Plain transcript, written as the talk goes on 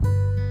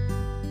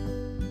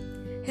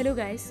Hello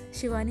guys,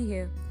 Shivani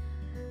here.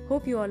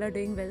 Hope you all are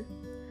doing well.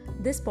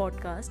 This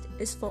podcast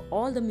is for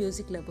all the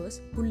music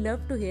lovers who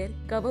love to hear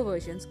cover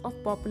versions of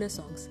popular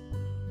songs.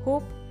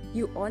 Hope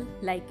you all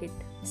like it.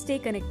 Stay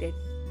connected.